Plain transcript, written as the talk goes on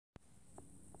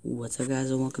What's up,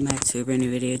 guys, and welcome back to a brand new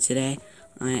video. Today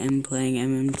I am playing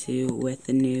MM2 with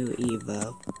the new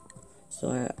Evo.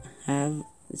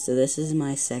 So this is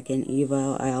my second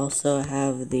Evo. I also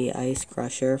have the Ice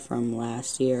Crusher from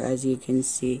last year. As you can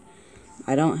see,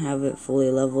 I don't have it fully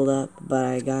leveled up, but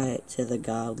I got it to the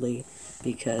godly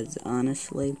because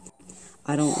honestly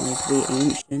I don't like the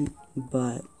ancient,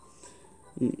 but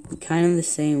kind of the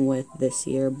same with this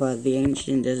year, but the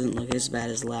ancient doesn't look as bad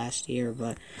as last year.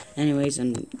 But anyways,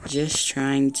 I'm just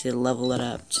trying to level it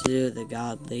up to the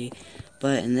godly.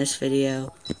 But in this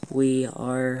video, we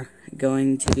are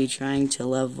going to be trying to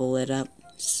level it up,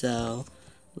 so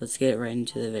let's get right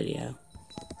into the video.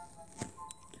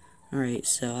 Alright,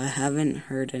 so I haven't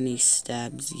heard any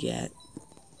stabs yet.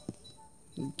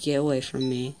 Get away from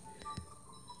me.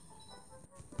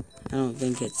 I don't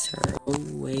think it's her. Oh,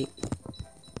 wait.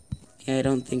 Yeah, I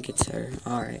don't think it's her.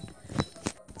 Alright.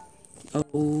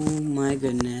 Oh my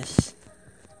goodness.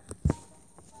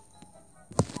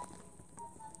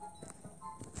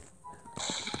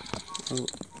 Oh,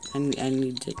 I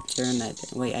need to turn that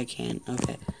thing. Wait, I can't.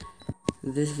 Okay.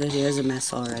 This video is a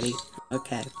mess already.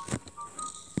 Okay.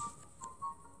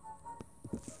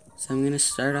 So I'm gonna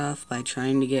start off by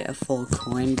trying to get a full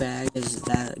coin bag, as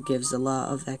that gives a lot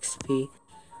of XP.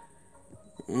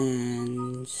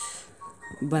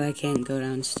 But I can't go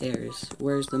downstairs.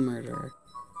 Where's the murderer?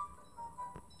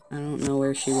 I don't know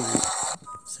where she went.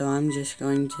 So I'm just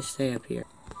going to stay up here.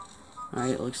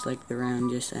 Alright, looks like the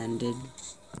round just ended.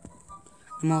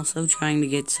 I'm also trying to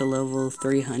get to level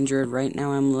 300. Right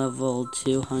now I'm level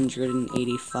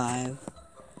 285.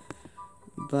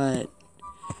 But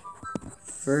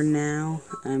for now,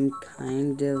 I'm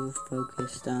kind of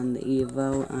focused on the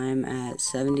Evo. I'm at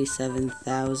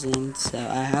 77,000, so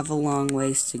I have a long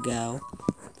ways to go.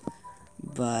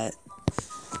 But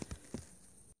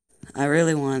I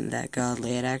really want that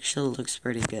godly. It actually looks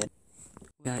pretty good.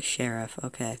 Got sheriff.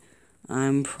 Okay.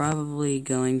 I'm probably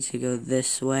going to go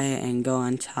this way and go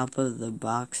on top of the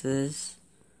boxes.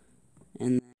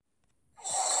 And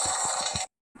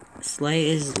Slay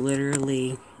is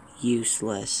literally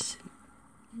useless.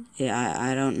 Yeah,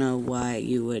 I don't know why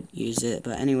you would use it,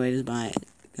 but anyways, my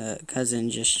cousin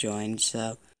just joined,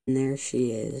 so. And there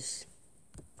she is.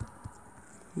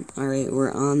 Alright,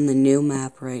 we're on the new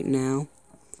map right now.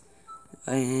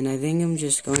 And I think I'm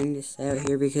just going to stay out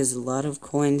here because a lot of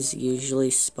coins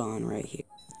usually spawn right here.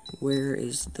 Where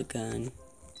is the gun?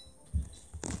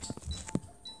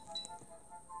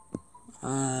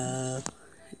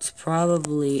 It's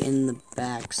probably in the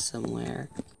back somewhere.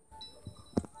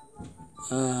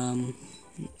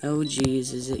 Oh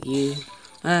geez, is it you?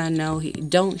 No,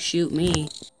 don't shoot me.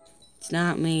 It's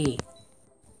not me.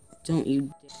 Don't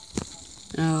you.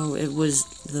 Oh, it was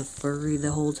the furry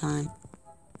the whole time.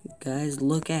 Guys,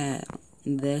 look at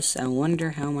this. I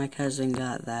wonder how my cousin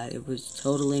got that. It was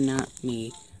totally not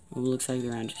me. It looks like the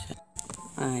round just hit.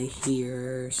 I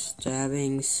hear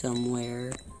stabbing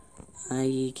somewhere.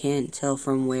 I can't tell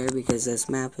from where because this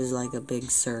map is like a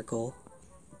big circle.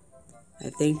 I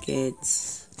think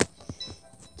it's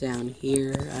down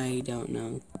here. I don't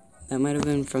know. That might have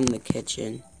been from the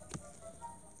kitchen.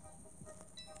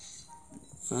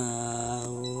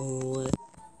 What?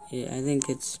 Yeah, I think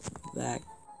it's back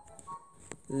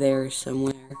there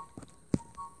somewhere.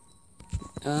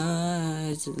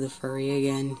 Is it the furry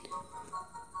again?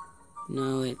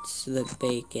 No, it's the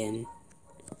bacon.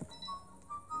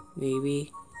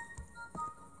 Maybe.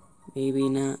 Maybe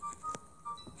not.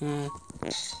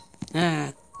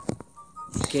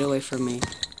 Get away from me.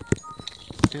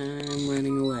 I'm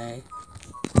running away.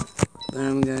 But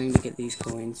I'm going to get these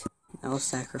coins. I'll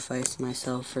sacrifice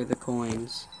myself for the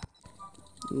coins.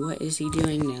 What is he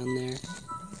doing down there?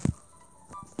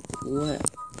 What?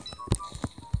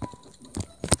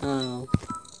 Oh.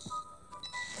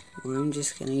 Well, I'm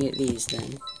just gonna get these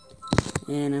then.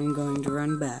 And I'm going to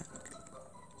run back.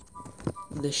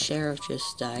 The sheriff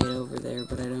just died over there,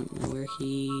 but I don't know where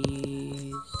he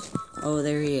is. Oh,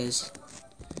 there he is.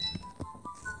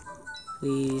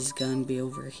 Please, gun, be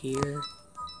over here.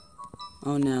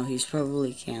 Oh no, he's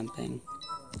probably camping.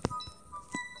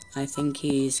 I think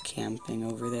he's camping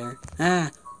over there.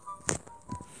 Ah!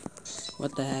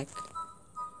 What the heck?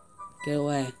 Get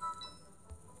away.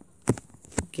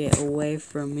 Get away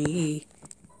from me.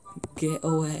 Get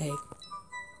away.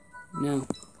 No,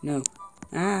 no.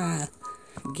 Ah!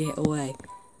 Get away.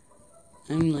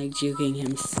 I'm like juking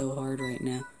him so hard right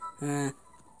now. Ah!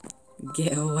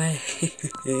 Get away.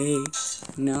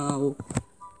 No.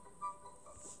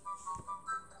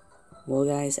 Well,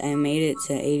 guys, I made it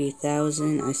to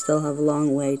 80,000. I still have a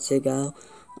long way to go.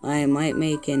 I might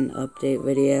make an update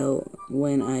video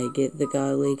when I get the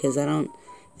godly, because I don't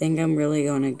think I'm really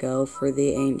going to go for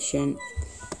the ancient.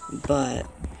 But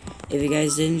if you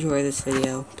guys did enjoy this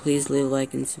video, please leave a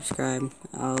like and subscribe.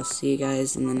 I'll see you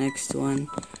guys in the next one.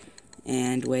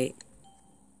 And wait.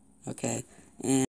 Okay. And